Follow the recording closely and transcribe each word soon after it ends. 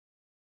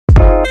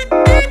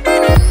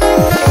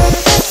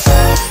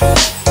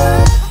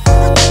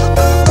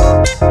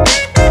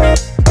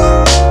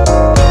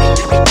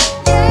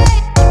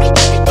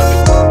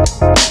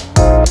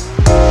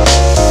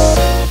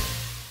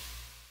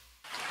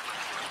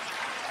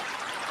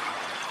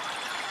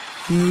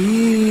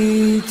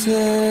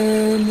Eternal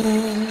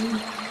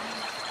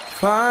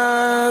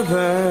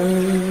Father,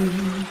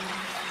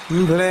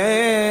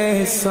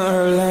 bless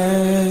our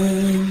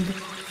land,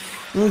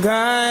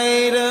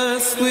 guide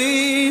us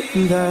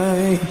with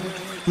thy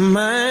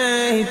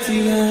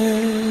mighty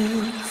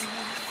hands,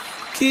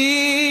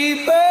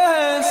 keep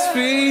us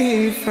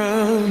free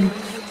from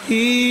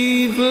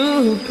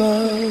evil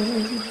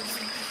powers,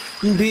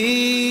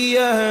 be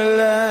our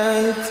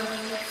light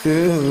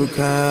through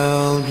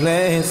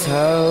countless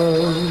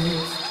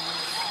hours.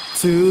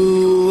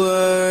 To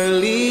our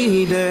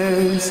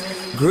leaders,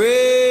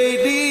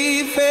 great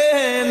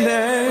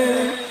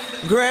defender,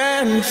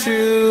 grant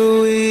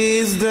true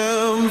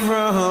wisdom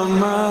from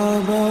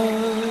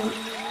above.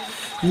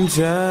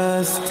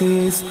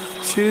 Justice,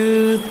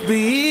 truth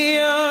be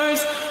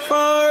ours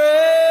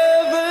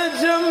forever,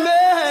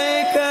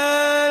 Jamaica,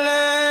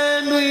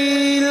 land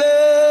we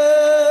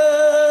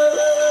love.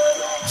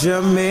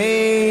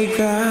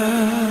 Jamaica,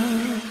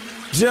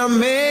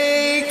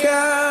 Jamaica,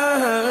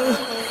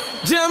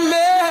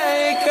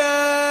 Jamaica,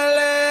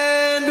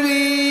 land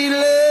we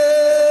love.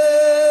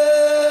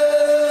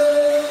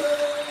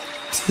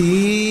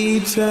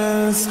 Teach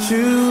us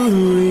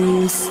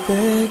true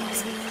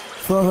respect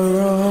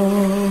for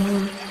all.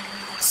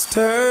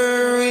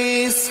 Stir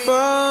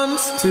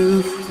response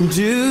to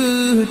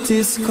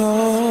duty's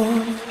call.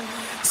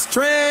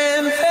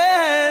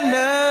 Strengthen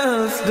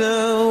us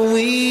the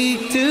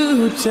weak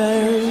to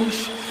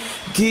cherish.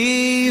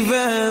 Give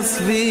us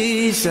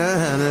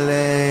vision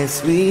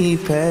lest we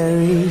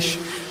perish.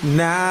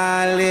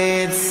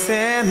 Knowledge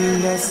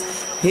send us,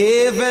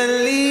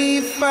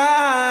 Heavenly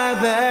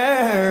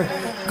Father.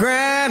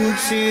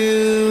 Grant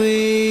you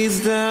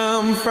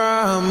wisdom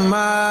from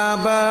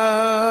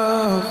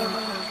above.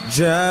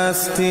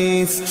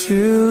 Justice,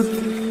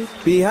 truth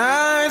be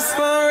ours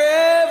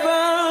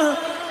forever.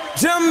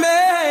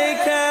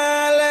 Jamaica,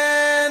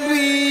 land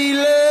we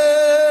love.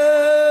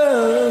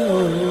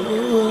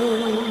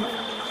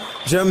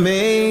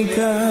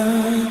 Jamaica,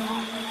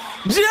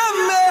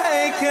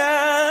 Jamaica,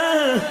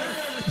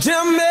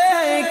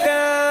 Jamaica,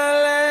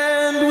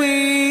 land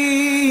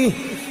we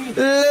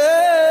love.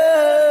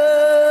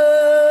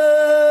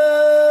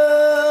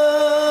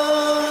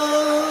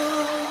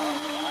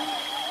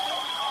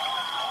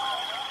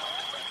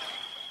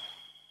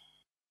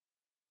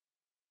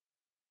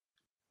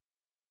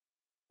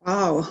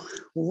 Wow,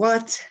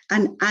 what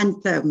an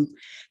anthem.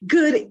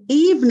 Good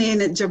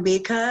evening,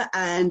 Jamaica,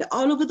 and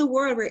all over the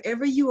world,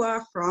 wherever you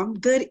are from,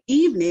 good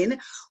evening.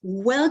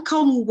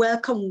 Welcome,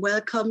 welcome,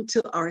 welcome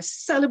to our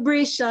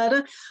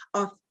celebration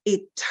of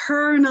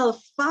Eternal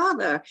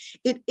Father.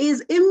 It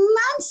is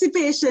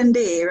Emancipation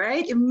Day,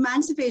 right?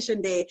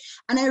 Emancipation Day.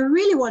 And I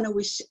really want to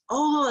wish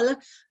all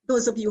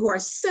those of you who are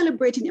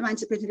celebrating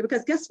Emancipation Day,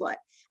 because guess what?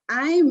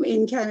 I'm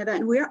in Canada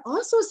and we're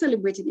also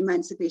celebrating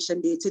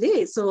Emancipation Day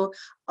today. So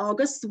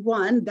August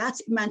 1, that's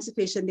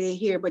Emancipation Day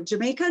here. But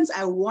Jamaicans,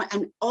 I want,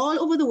 and all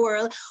over the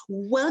world,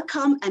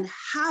 welcome and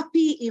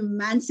happy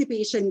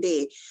Emancipation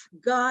Day.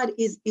 God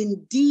is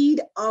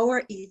indeed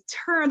our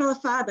eternal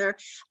Father.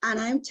 And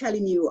I'm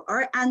telling you,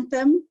 our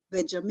anthem,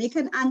 the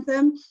Jamaican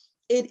anthem,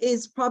 it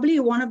is probably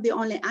one of the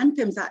only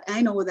anthems that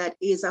I know that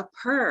is a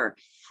prayer.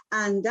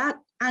 And that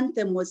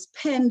anthem was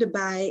penned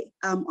by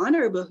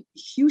Honorable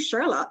Hugh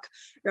Sherlock,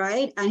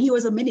 right? And he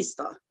was a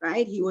minister,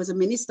 right? He was a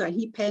minister and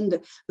he penned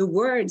the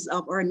words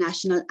of our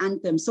national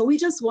anthem. So we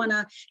just want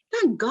to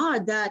thank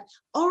God that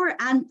our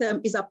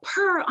anthem is a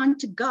prayer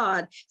unto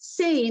God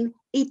saying,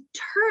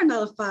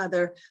 Eternal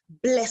Father,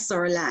 bless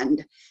our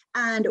land.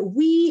 And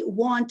we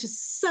want to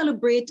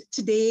celebrate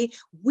today.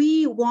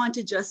 We want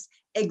to just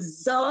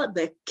exalt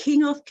the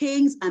King of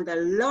Kings and the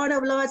Lord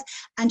of Lords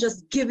and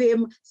just give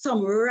him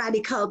some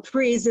radical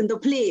praise in the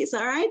place,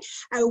 all right?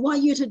 I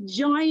want you to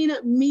join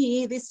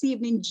me this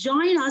evening.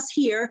 Join us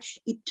here,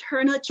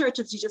 Eternal Church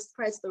of Jesus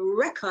Christ, the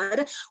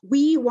Record.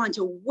 We want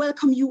to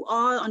welcome you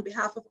all on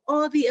behalf of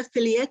all the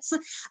affiliates,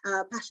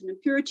 Passion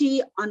and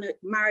Purity,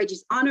 Marriage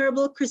is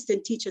Honorable,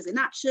 Christian Teachers in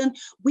Action.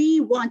 We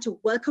want to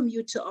welcome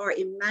you to our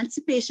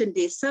Emancipation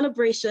Day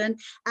celebration,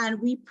 and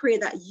we pray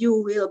that you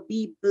will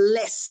be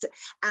blessed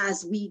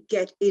as we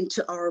get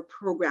into our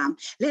program.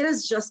 Let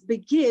us just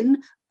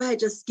begin by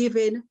just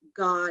giving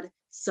God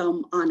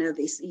some honor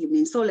this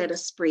evening. So let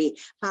us pray.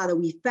 Father,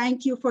 we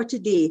thank you for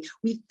today.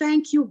 We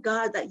thank you,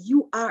 God, that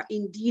you are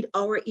indeed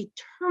our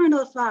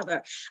eternal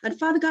Father. And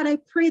Father God, I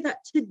pray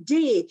that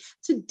today,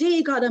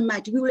 God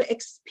Almighty, we will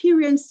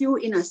experience you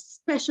in a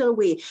special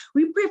way.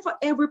 We pray for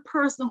every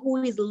person who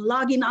is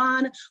logging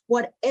on,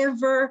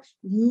 whatever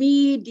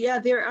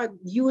media they are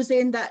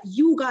using, that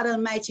you, God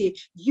Almighty,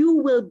 you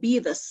will be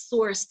the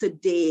source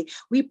today.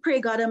 We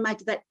pray, God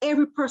Almighty, that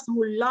every person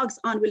who logs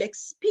on will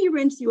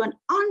experience you and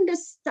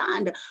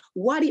understand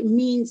what it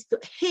means to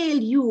hail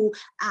you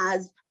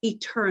as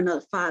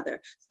eternal Father.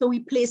 So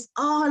we place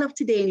all of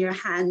today in your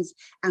hands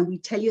and we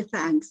tell you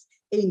thanks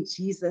in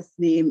Jesus'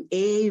 name.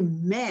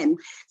 Amen.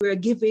 We're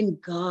giving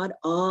God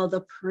all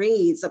the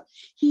praise.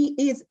 He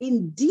is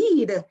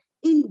indeed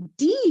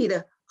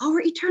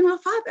our eternal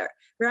Father,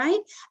 right?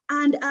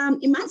 And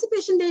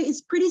Emancipation Day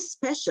is pretty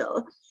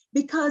special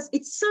because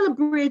it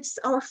celebrates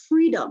our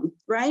freedom,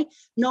 right?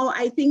 Now,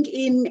 I think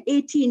in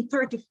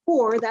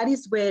 1834, that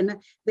is when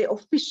the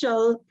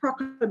official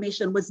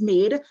proclamation was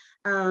made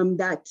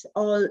that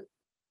all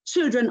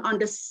children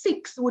under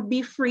 6 would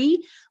be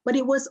free, but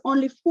it was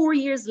only 4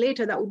 years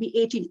later, that would be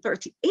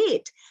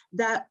 1838,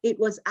 that it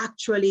was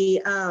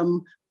actually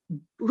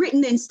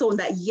written in stone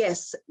that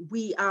yes,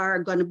 we are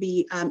going to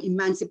be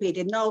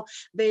emancipated. Now,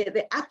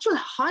 the actual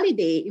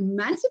holiday,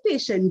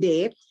 Emancipation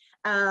Day,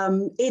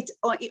 it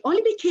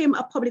only became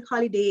a public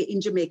holiday in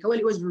Jamaica. Well,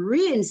 it was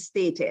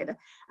reinstated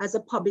as a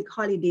public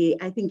holiday,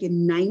 I think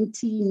in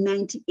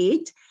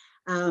 1998.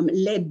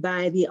 Led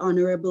by the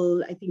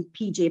Honorable, I think,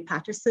 P.J.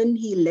 Patterson.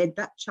 He led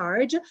that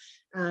charge,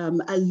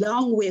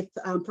 along with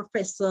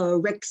Professor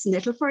Rex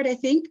Nettleford, I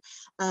think,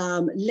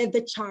 led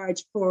the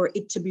charge for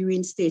it to be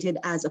reinstated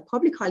as a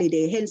public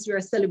holiday. Hence, we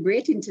are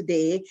celebrating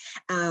today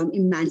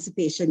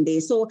Emancipation Day.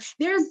 So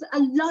there's a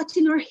lot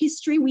in our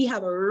history. We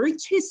have a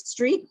rich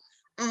history,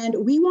 and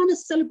we want to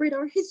celebrate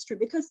our history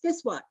because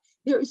guess what?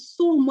 There is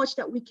so much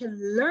that we can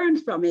learn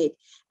from it,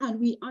 and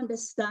we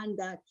understand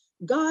that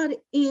God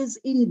is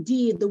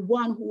indeed the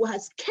one who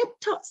has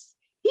kept us.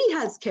 He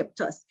has kept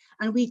us,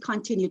 and we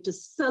continue to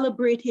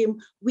celebrate him.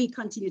 We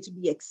continue to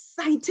be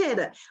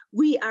excited.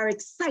 We are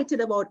excited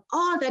about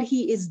all that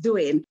he is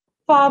doing.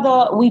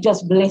 Father, we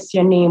just bless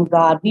your name,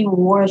 God. We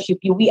worship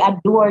you. We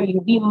adore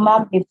you. We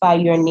magnify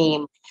your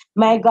name.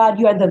 My God,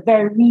 you are the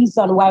very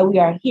reason why we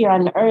are here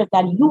on earth,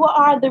 and you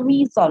are the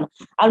reason,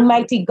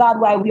 Almighty God,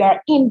 why we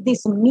are in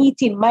this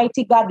meeting,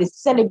 mighty God,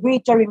 this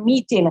celebratory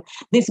meeting,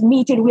 this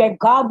meeting where,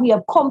 God, we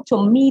have come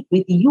to meet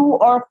with you,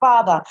 our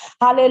Father.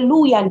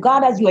 Hallelujah. And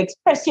God, as you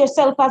express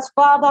yourself as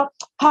Father,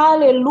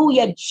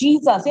 hallelujah,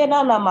 Jesus.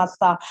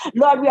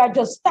 Lord, we are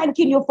just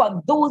thanking you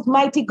for those,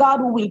 mighty God,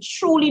 who will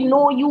truly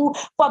know you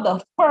for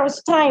the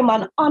first time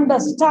and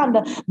understand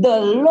the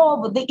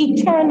love, the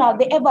eternal,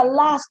 the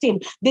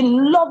everlasting, the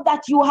love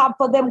that you have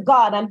for them,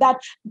 God, and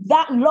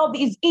that love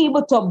is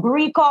able to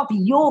break off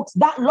yokes.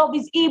 That love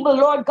is able,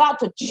 Lord God,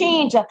 to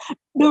change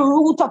the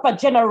root of a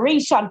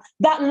generation.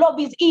 That love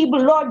is able,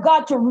 Lord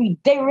God, to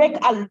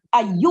redirect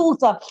a youth.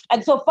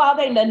 And so,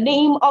 Father, in the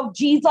name of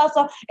Jesus,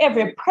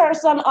 every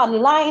person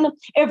online,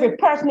 every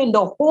person in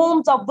the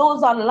homes of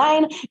those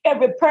online,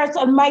 every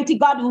person, mighty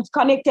God, who's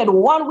connected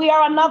one way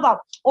or another,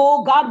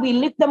 oh God, we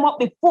lift them up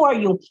before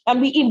you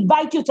and we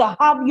invite you to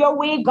have your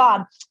way,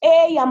 God.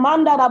 Hey,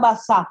 Amanda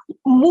Rabasa,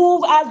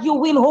 move as you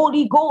will,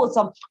 Holy Ghost.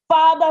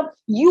 Father,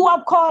 you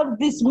have called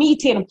this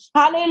meeting,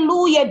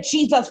 hallelujah,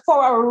 Jesus,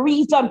 for a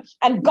reason.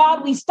 And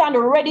God, we stand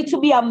ready to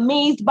be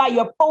amazed by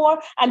your power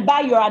and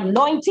by your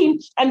anointing.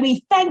 And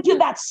we thank you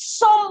that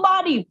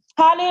somebody,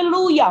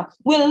 hallelujah,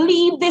 will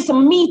leave this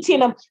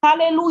meeting,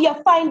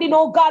 hallelujah, finding,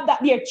 oh God,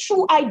 that their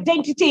true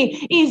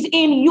identity is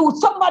in you.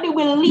 Somebody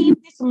will leave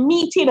this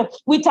meeting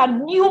with a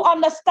new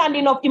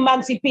understanding of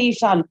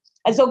emancipation.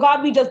 And so,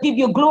 God, we just give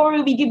you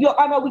glory, we give you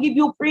honor, we give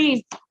you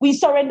praise. We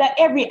surrender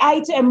every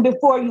item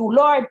before you,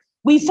 Lord.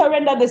 We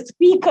surrender the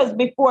speakers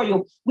before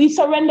you. We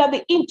surrender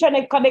the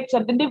internet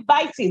connection, the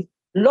devices.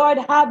 Lord,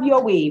 have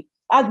your way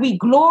as we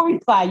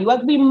glorify you, as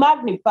we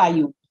magnify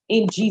you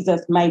in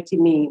Jesus' mighty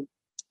name.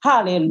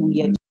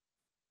 Hallelujah.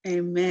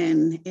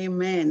 Amen.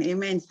 Amen.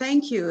 Amen.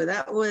 Thank you.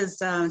 That was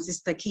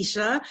Sister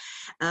Keisha.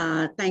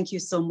 Thank you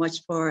so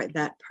much for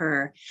that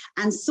prayer.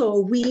 And so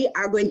we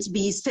are going to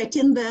be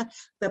setting the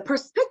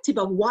perspective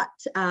of what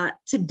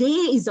today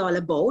is all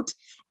about.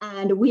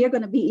 And we are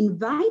going to be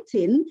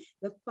inviting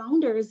the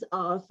founders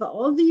of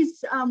all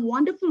these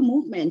wonderful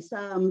movements,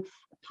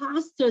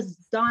 Pastors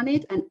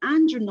Donnet and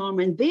Andrew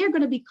Norman. They're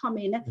going to be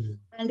coming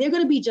and they're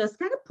going to be just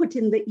kind of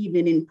putting the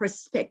evening in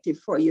perspective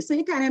for you. So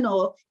you kind of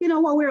know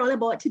what we're all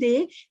about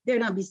today. They're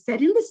going to be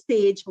setting the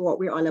stage for what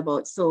we're all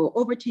about. So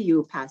over to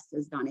you,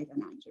 Pastors Donnet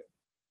and Andrew.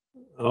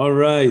 All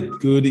right.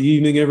 Good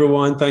evening,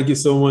 everyone. Thank you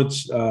so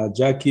much,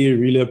 Jackie.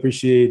 Really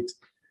appreciate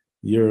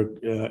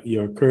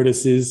your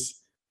courtesies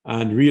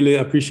and really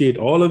appreciate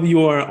all of you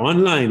who are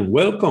online.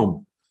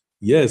 Welcome.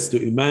 Yes,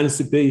 to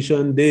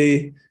Emancipation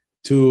Day,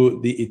 to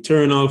the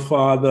Eternal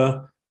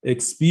Father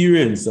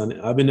experience. And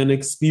having an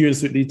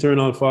experience with the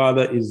Eternal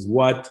Father is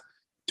what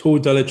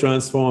totally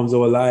transforms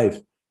our life.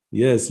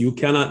 Yes, you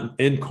cannot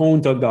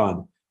encounter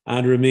God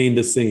and remain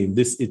the same,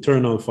 this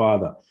Eternal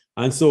Father.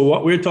 And so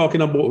what we're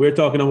talking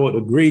about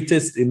the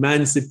greatest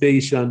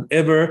emancipation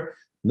ever,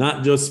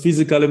 not just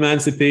physical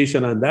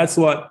emancipation. And that's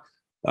what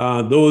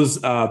those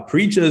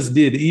preachers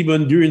did.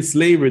 Even during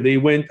slavery, they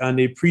went and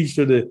they preached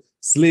to the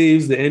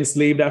slaves, the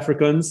enslaved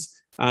Africans,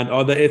 and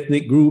other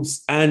ethnic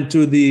groups, and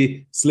to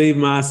the slave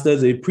masters.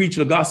 They preached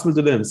the gospel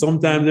to them.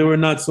 Sometimes they were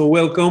not so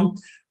welcome,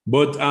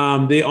 but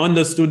they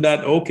understood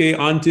that, okay,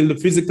 until the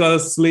physical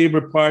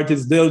slavery part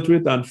is dealt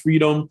with and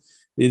freedom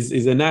is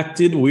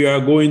enacted, we are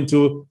going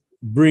to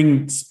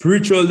bring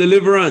spiritual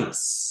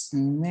deliverance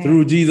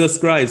through Jesus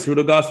Christ, through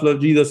the gospel of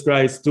Jesus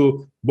Christ,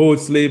 to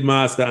both slave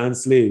master and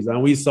slaves.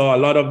 And we saw a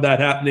lot of that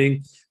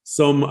happening.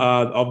 Some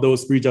of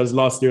those preachers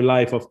lost their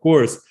life, of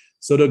course.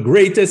 So the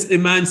greatest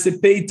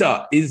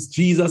emancipator is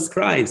Jesus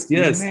Christ.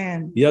 Yes,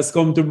 Amen. he has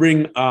come to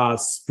bring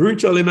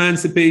spiritual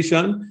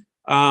emancipation.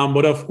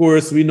 But of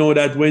course, we know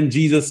that when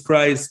Jesus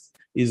Christ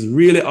is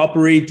really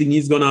operating,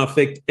 he's going to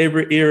affect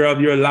every area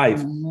of your life.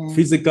 Amen.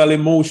 Physical,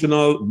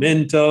 emotional,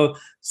 mental,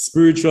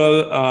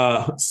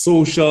 spiritual,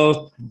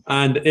 social,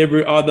 and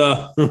every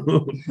other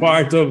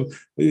part of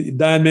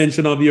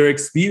dimension of your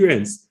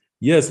experience.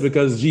 Yes,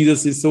 because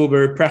Jesus is so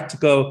very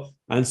practical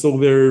and so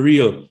very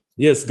real.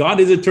 Yes, God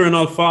is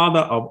eternal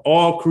Father of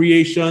all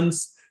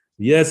creations.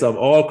 Yes, of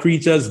all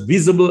creatures,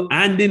 visible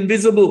and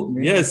invisible.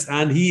 Yes,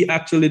 and he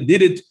actually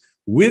did it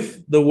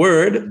with the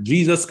word,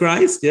 Jesus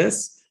Christ.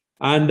 Yes,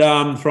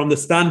 and from the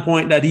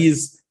standpoint that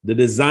he's the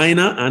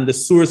designer and the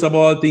source of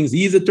all things,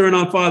 he's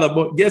eternal Father.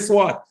 But guess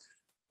what?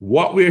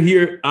 What we're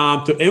here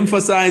to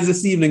emphasize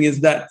this evening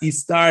is that he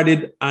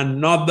started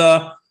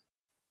another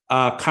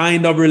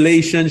kind of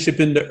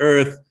relationship in the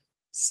earth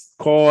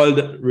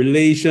called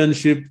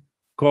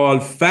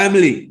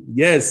family.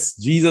 Yes,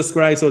 Jesus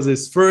Christ was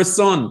his first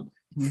son,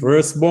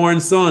 firstborn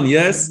son.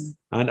 Yes,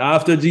 and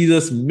after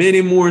Jesus,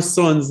 many more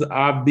sons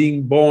are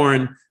being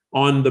born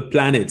on the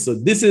planet. So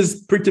this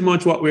is pretty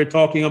much what we're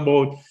talking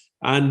about.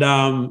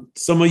 And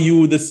some of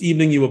you this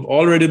evening, you have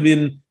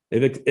already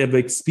have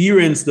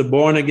experienced the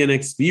born again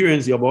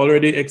experience. You have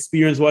already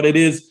experienced what it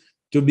is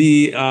to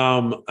be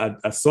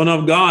a son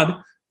of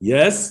God.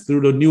 Yes,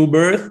 through the new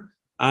birth.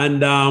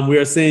 And we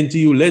are saying to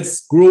you,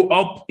 let's grow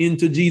up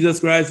into Jesus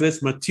Christ.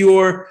 Let's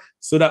mature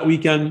so that we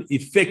can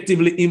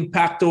effectively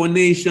impact our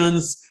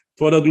nations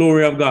for the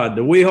glory of God.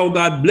 The way how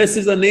God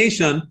blesses a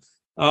nation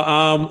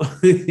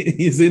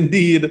is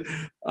indeed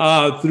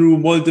through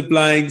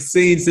multiplying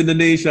saints in the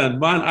nation.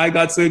 Man, I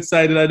got so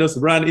excited, I just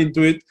ran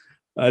into it.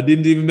 I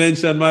didn't even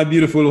mention my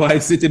beautiful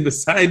wife sitting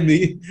beside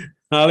me.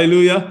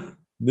 Hallelujah.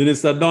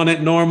 Minister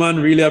Donette Norman,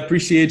 really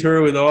appreciate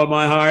her with all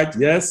my heart.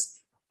 Yes.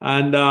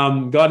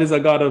 And God is a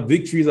God of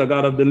victories, a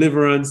God of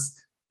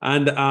deliverance.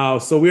 And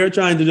so we are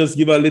trying to just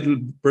give a little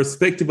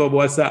perspective of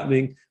what's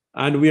happening.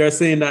 And we are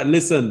saying that,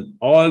 listen,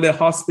 all the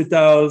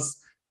hospitals,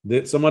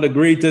 some of the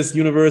greatest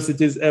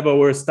universities ever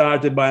were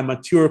started by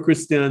mature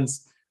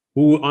Christians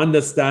who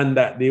understand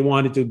that they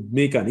wanted to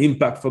make an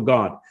impact for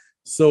God.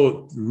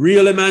 So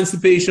real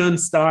emancipation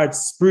starts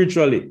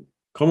spiritually.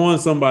 Come on,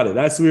 somebody.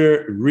 That's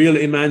where real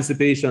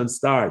emancipation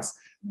starts.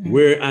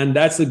 And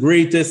that's the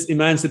greatest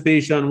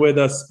emancipation,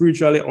 whether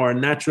spiritually or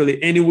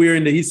naturally, anywhere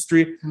in the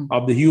history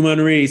of the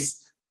human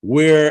race,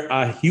 where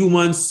a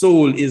human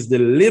soul is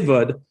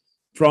delivered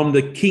from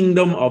the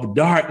kingdom of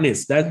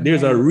darkness. That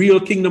there's a real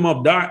kingdom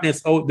of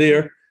darkness out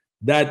there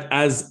that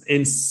has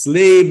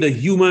enslaved the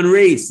human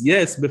race.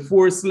 Yes,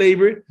 before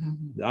slavery,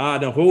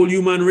 the whole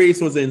human race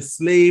was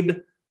enslaved.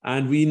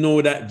 And we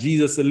know that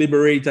Jesus, the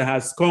liberator,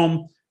 has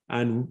come.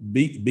 And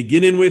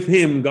beginning with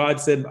him, God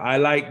said, I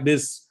like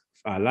this.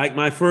 I like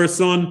my first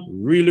son,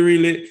 really,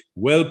 really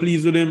well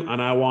pleased with him,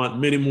 and I want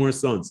many more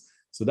sons.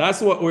 So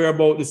that's what we're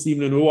about this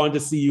evening. We want to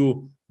see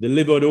you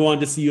delivered. We want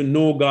to see you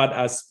know God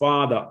as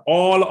Father.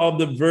 All of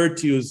the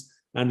virtues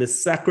and the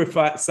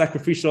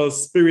sacrificial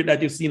spirit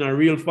that you see in a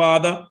real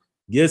Father,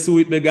 guess who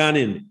it began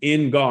in?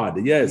 In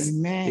God. Yes,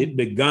 Amen. It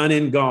began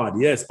in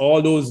God. Yes,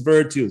 all those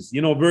virtues.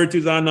 You know,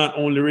 virtues are not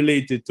only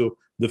related to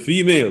the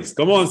females.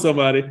 Come on,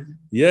 somebody.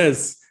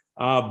 Yes.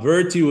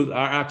 Virtues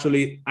are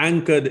actually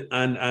anchored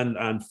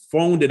and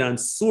founded and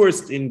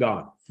sourced in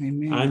God.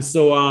 Amen. And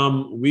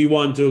so we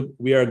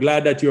are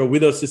glad that you're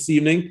with us this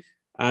evening.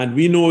 And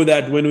we know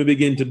that when we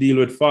begin to deal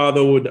with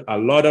fatherhood, a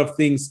lot of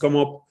things come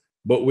up,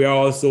 but we are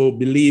also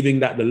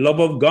believing that the love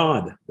of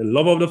God, the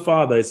love of the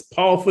Father is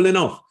powerful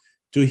enough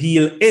to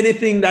heal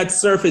anything that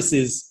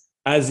surfaces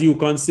as you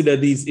consider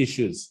these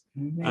issues.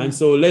 Amen. And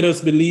so let us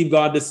believe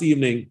God this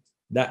evening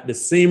that the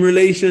same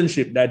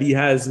relationship that he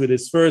has with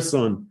his first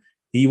son,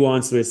 he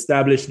wants to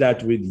establish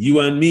that with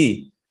you and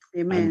me.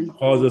 Amen. And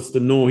cause us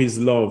to know his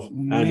love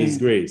and his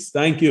grace.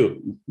 Thank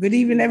you. Good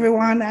evening,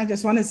 everyone. I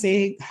just want to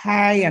say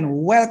hi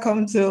and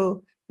welcome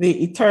to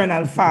the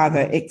Eternal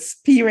Father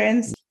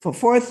experience. For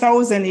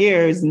 4,000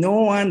 years, no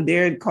one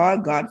dared call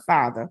God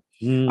Father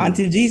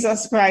until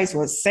Jesus Christ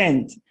was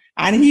sent.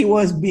 And he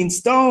was being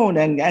stoned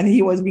and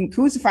he was being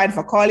crucified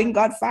for calling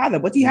God Father.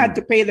 But he had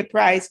to pay the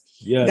price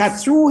that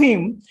through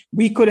him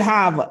we could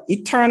have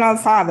eternal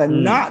Father,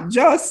 not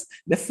just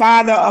the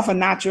Father of a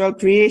natural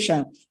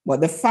creation, but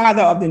the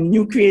Father of the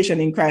new creation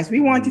in Christ. We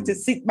wanted to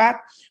sit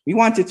back. We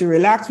wanted to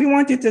relax. We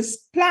wanted to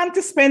plan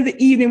to spend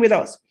the evening with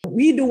us.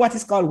 We do what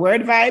is called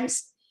Word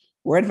Vibes.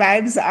 Word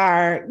Vibes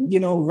are,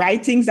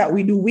 writings that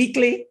we do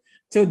weekly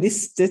to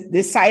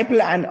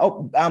disciple and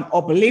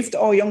uplift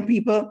our young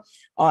people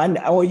and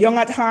our young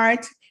at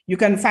heart. You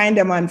can find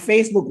them on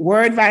Facebook,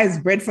 Word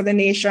Vibes, Bread for the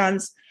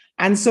Nations.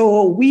 And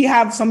so we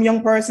have some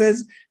young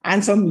persons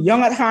and some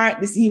young at heart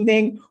this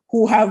evening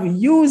who have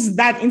used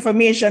that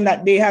information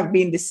that they have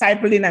been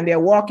discipling and they're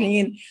walking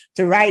in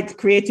to write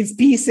creative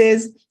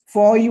pieces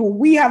for you.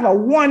 We have a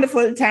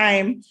wonderful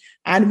time,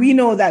 and we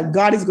know that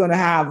God is going to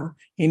have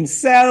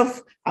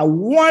himself a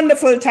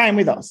wonderful time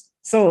with us.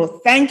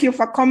 So thank you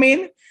for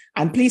coming.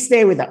 And please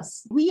stay with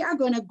us. We are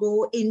going to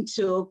go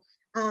into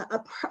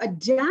a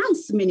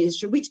dance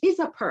ministry, which is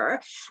a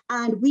prayer,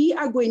 and we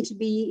are going to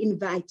be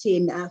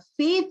inviting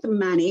Faith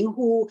Manning,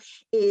 who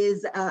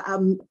is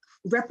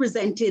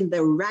representing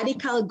the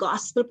Radical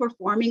Gospel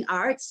Performing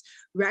Arts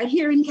right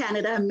here in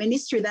Canada, a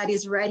ministry that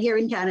is right here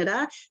in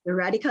Canada, the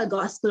Radical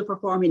Gospel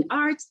Performing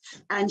Arts,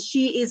 and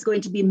she is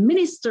going to be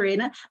ministering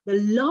the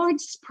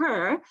Lord's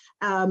Prayer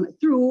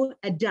through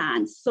a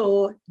dance.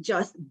 So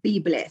just be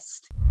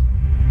blessed.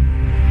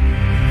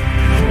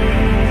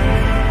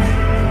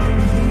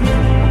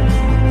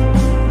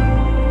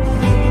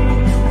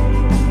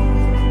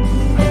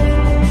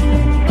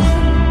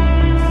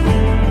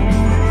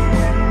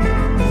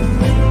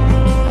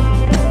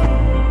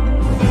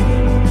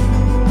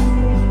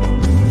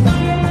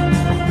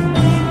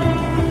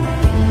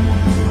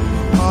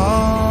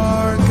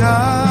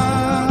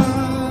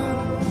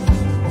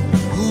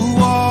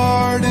 Who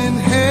art in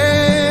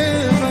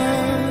heaven,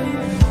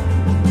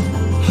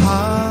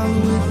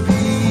 hallowed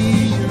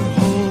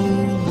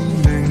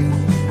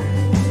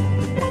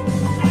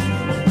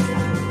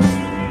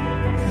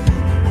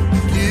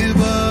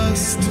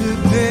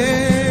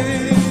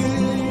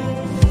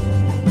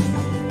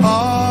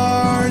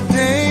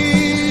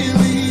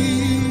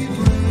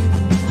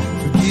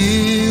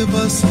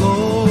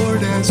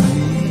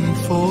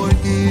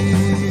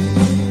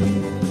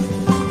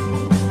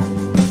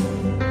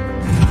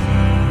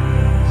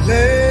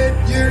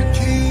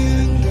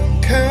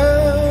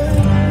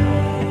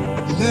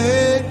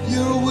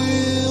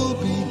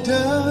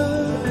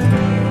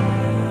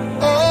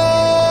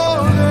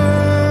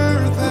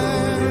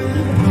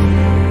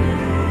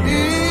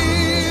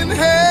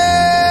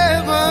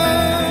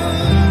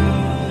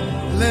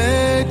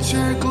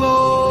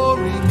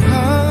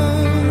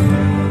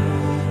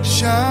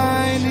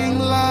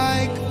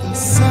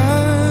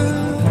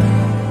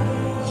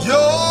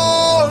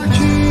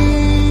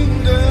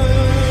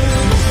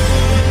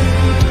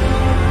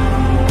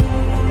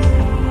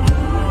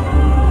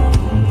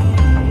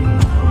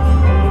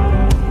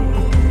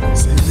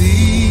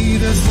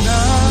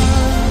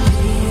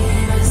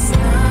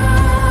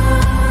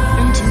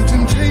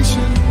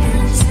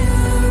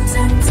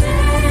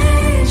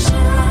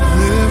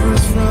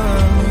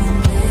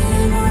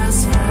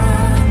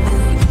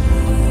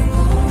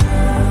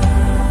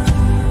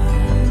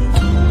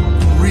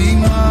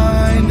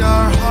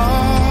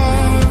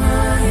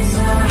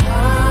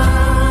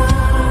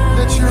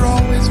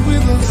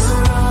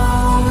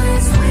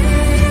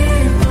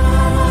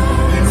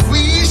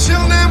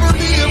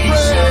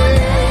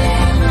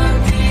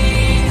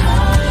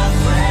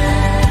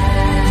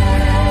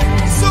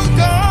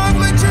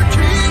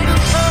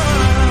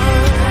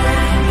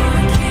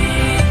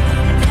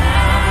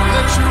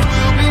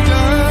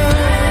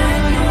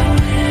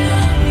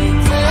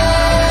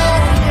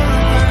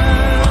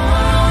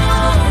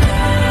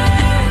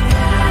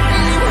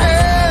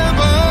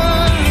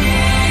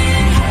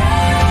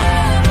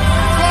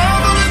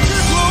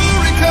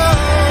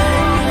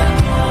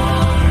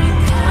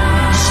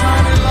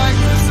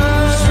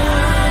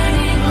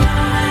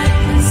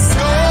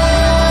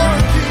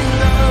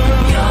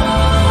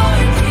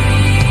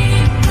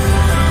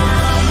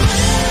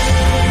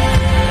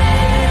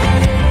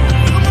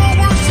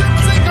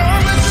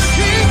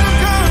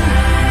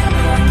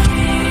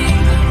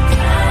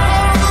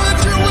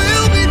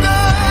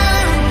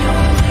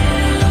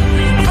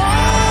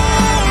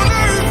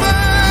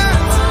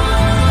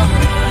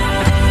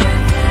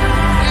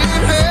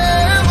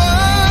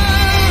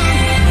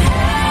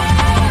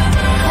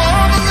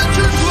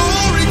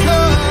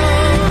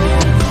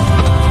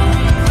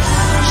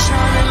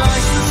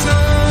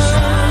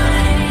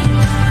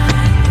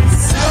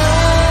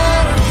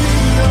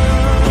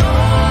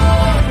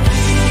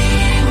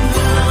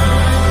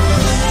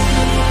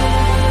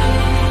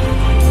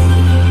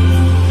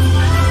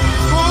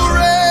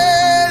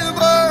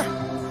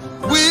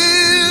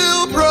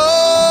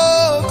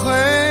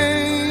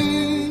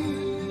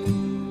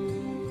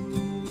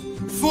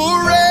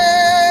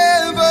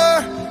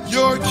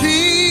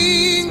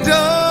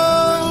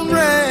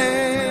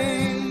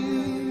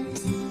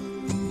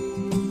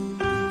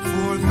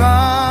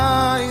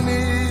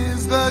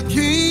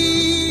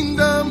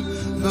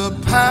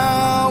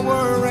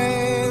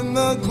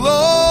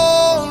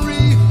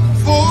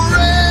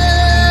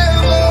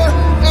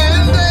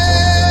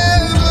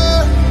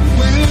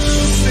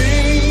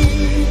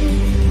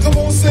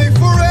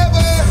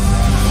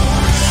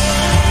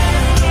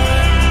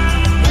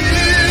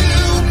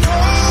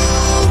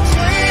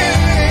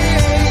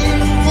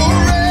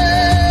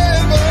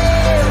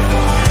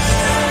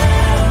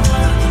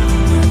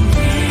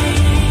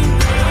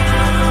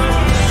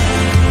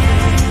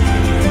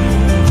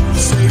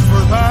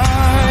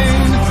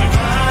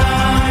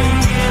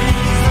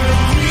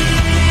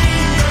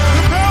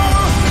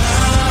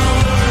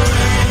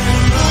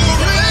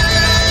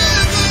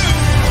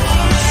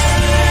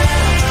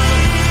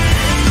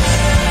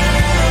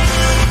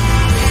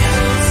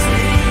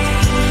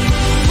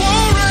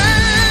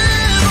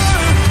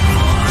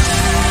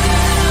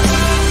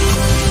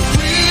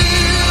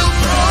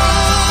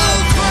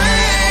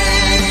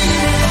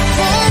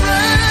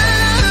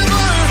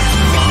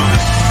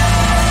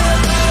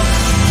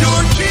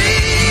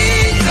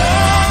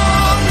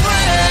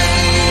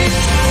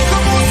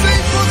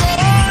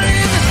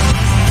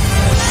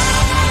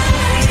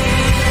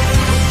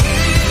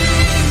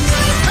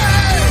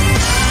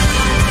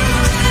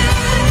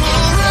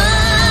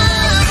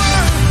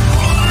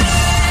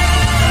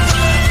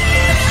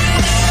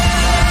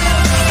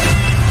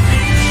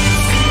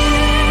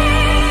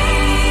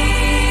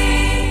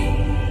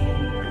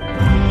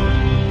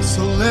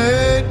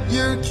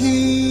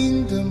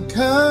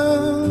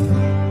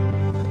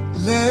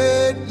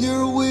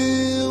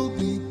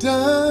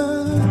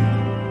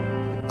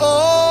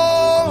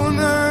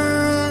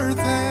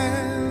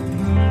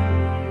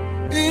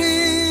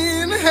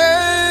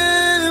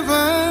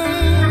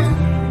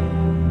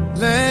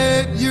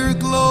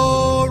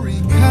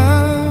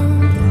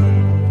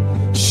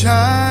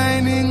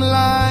shining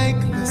like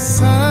the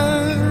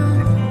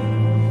sun.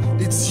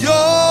 It's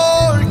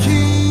your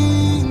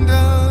kingdom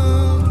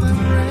that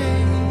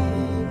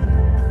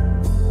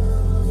reigns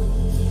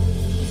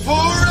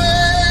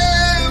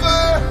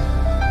forever.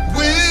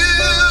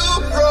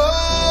 We'll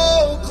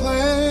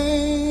proclaim.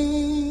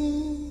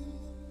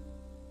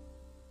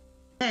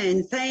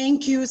 And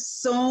thank you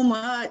so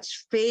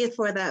much, Faith,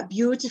 for that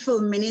beautiful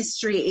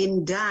ministry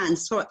in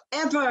dance.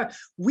 Forever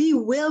we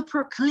will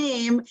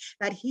proclaim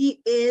that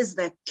he is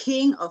the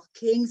King of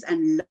Kings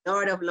and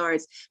Lord of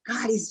Lords.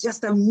 God is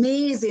just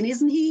amazing,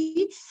 isn't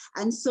he?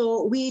 And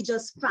so we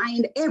just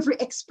find every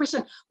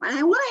expression. And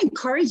I want to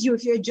encourage you,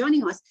 if you're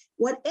joining us,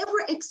 whatever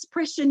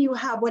expression you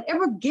have,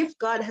 whatever gift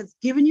God has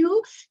given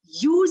you,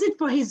 use it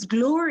for his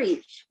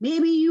glory.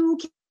 Maybe you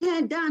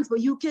can't dance,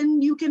 but you can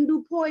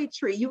do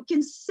poetry, you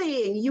can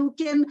sing, you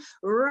can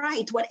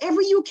write,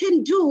 whatever you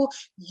can do,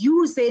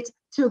 use it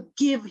to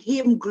give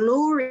him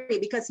glory,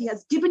 because he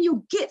has given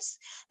you gifts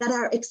that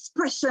are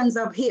expressions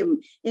of him.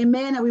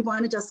 Amen. And we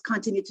want to just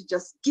continue to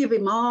just give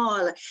him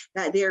all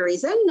that there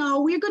is. And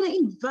now we're going to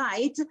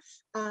invite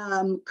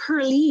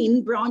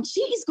Curleen Brown.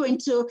 She is going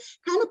to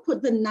kind of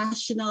put the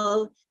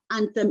national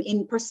anthem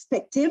in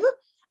perspective.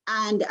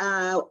 And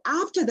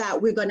after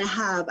that, we're going to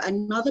have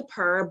another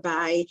prayer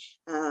by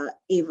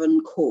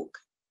Evan Coke.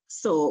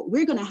 So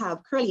we're going to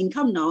have Curleen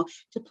come now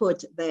to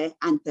put the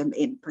anthem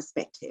in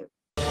perspective.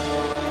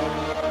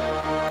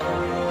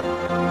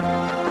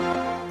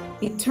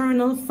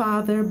 Eternal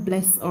Father,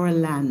 bless our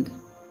land.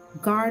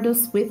 Guard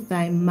us with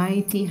thy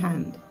mighty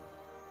hand.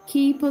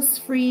 Keep us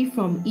free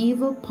from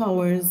evil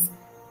powers.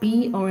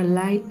 Be our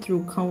light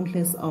through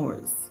countless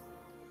hours.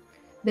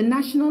 The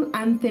national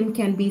anthem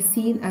can be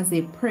seen as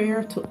a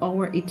prayer to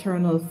our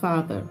eternal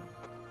Father.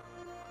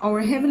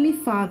 Our Heavenly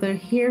Father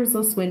hears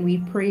us when we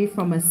pray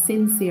from a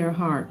sincere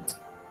heart.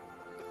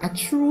 A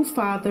true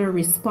Father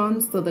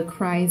responds to the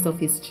cries of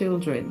his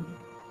children.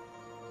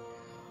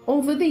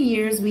 Over the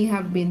years, we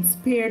have been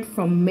spared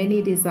from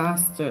many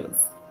disasters.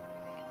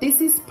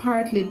 This is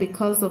partly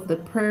because of the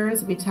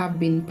prayers which have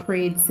been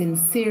prayed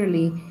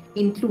sincerely,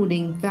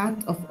 including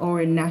that of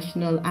our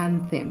national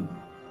anthem.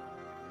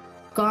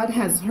 God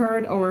has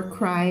heard our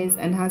cries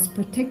and has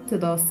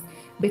protected us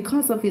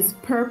because of his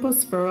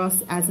purpose for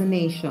us as a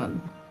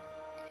nation.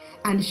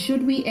 And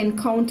should we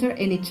encounter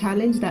any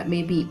challenge that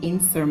may be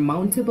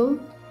insurmountable,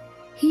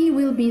 he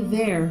will be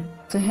there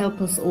to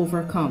help us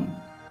overcome.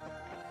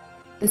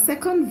 The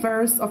second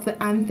verse of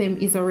the anthem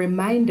is a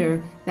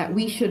reminder that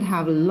we should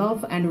have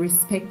love and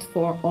respect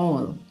for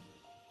all.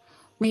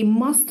 We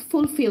must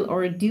fulfill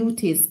our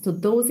duties to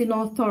those in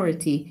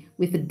authority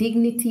with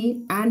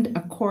dignity and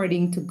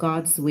according to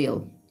God's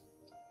will.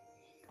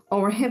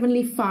 Our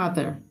Heavenly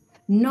Father,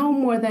 now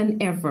more than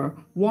ever,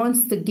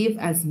 wants to give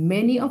as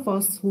many of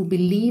us who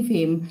believe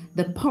him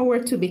the power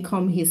to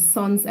become his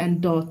sons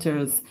and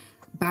daughters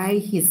by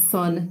his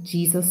Son,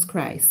 Jesus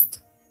Christ.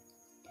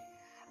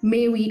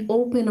 May we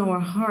open our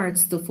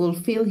hearts to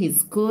fulfill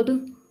his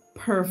good,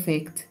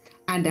 perfect,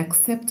 and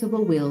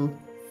acceptable will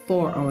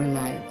for our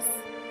lives.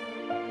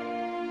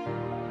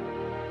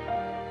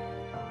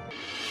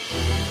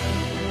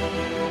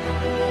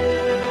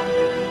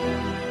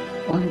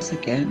 Once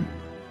again,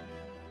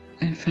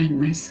 I find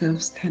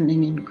myself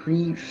standing in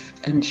grief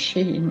and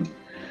shame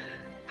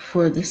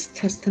for this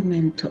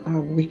testament to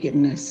our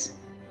wickedness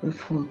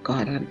before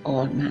God and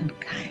all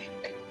mankind.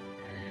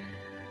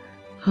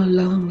 How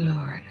long,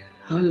 Lord?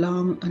 How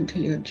long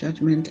until your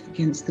judgment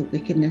against the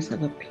wickedness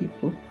of a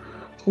people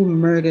who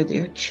murder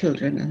their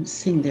children and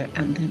sing their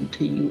anthem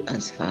to you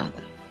as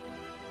Father?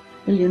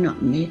 Will you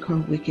not make our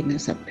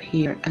wickedness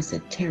appear as a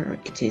terror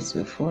it is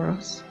before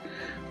us?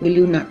 Will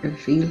you not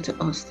reveal to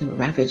us the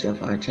ravage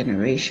of our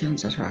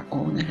generations at our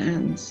own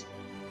hands?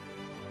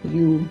 Will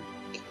you,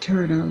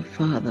 eternal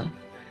Father,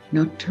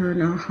 not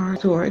turn our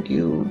heart toward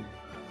you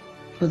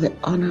for the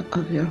honor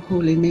of your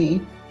holy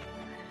name?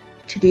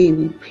 Today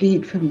we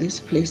plead from this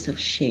place of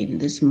shame,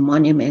 this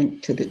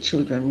monument to the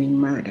children we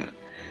murder,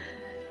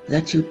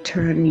 that you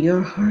turn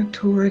your heart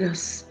toward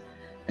us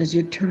as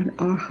you turn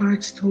our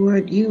hearts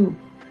toward you,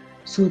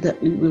 so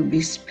that we will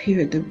be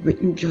spared the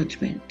written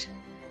judgment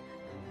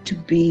to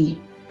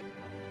be,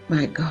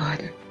 my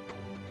God,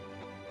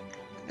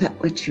 that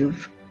which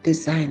you've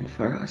designed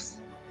for us,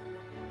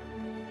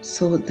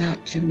 so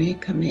that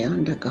Jamaica may,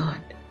 under God,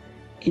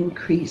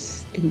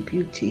 increase in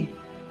beauty,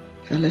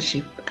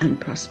 fellowship, and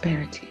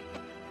prosperity,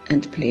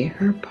 and play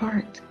her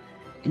part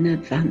in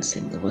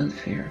advancing the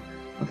welfare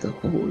of the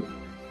whole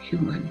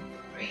human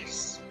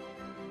race.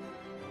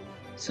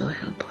 So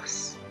help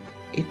us,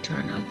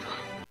 eternal Father.